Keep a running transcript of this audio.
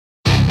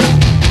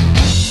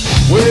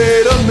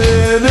Wait a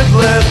minute,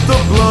 let the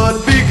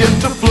blood begin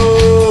to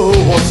flow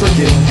once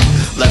again.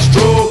 Let's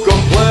stroke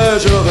of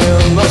pleasure,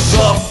 then the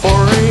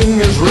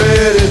suffering is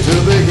ready to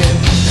begin.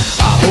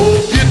 I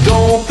hope you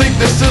don't think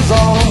this is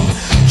all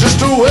just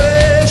to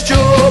waste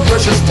your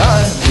precious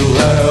time. You'll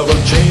have a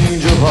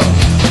change of heart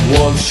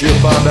once you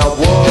find out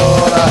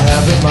what I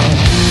have in mind.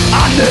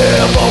 I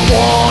never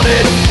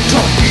wanted to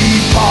be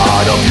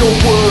part of your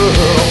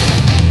world.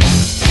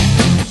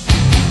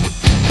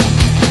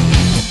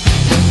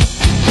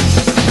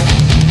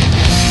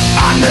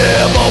 I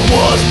never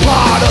was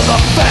part of the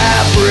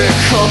fabric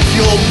of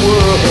your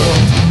world.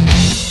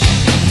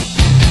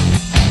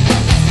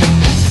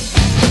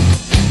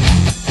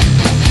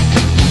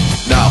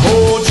 Now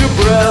hold your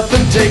breath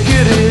and take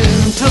it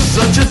into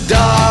such a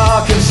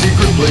dark and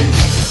secret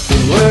place.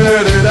 Then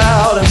let it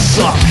out and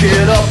suck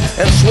it up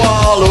and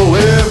swallow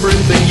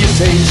everything you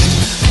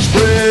taste.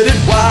 Spread it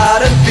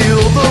wide and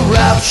feel the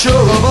rapture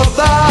of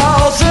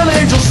 1,000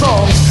 angel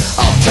songs.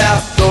 I'll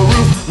tap the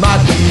roof,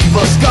 might leave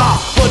a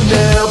scar, but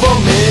never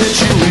meant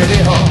you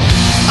any harm.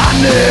 I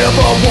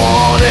never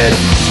wanted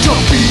to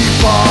be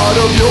part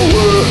of your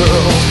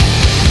world,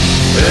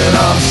 and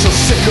I'm so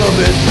sick of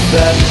it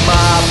that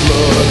my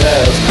blood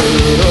has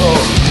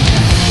curdled.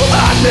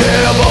 I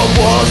never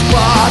was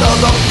part of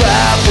the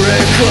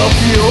fabric of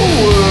your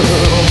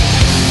world,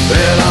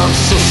 and I'm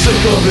so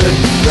sick of it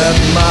that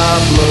my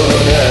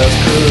blood has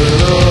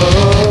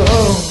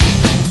curdled.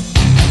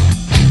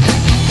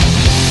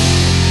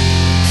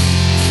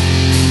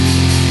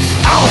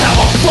 I don't have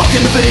a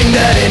fucking thing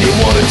that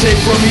anyone would take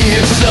from me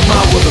except my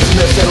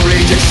worthlessness and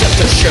rage,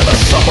 except to share the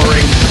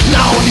suffering.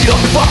 Now I don't need a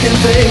fucking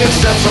thing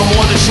except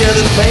someone to share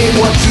this pain.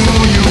 What do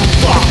you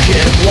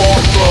fucking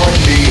want from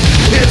me?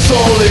 It's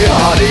only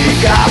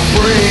heartache I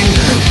bring.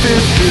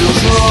 It feels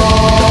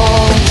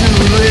wrong to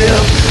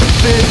live.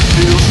 It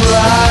feels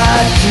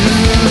right to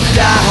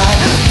die.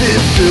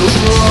 It feels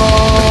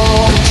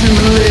wrong to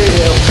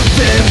live.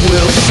 Then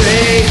we'll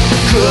say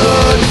goodbye.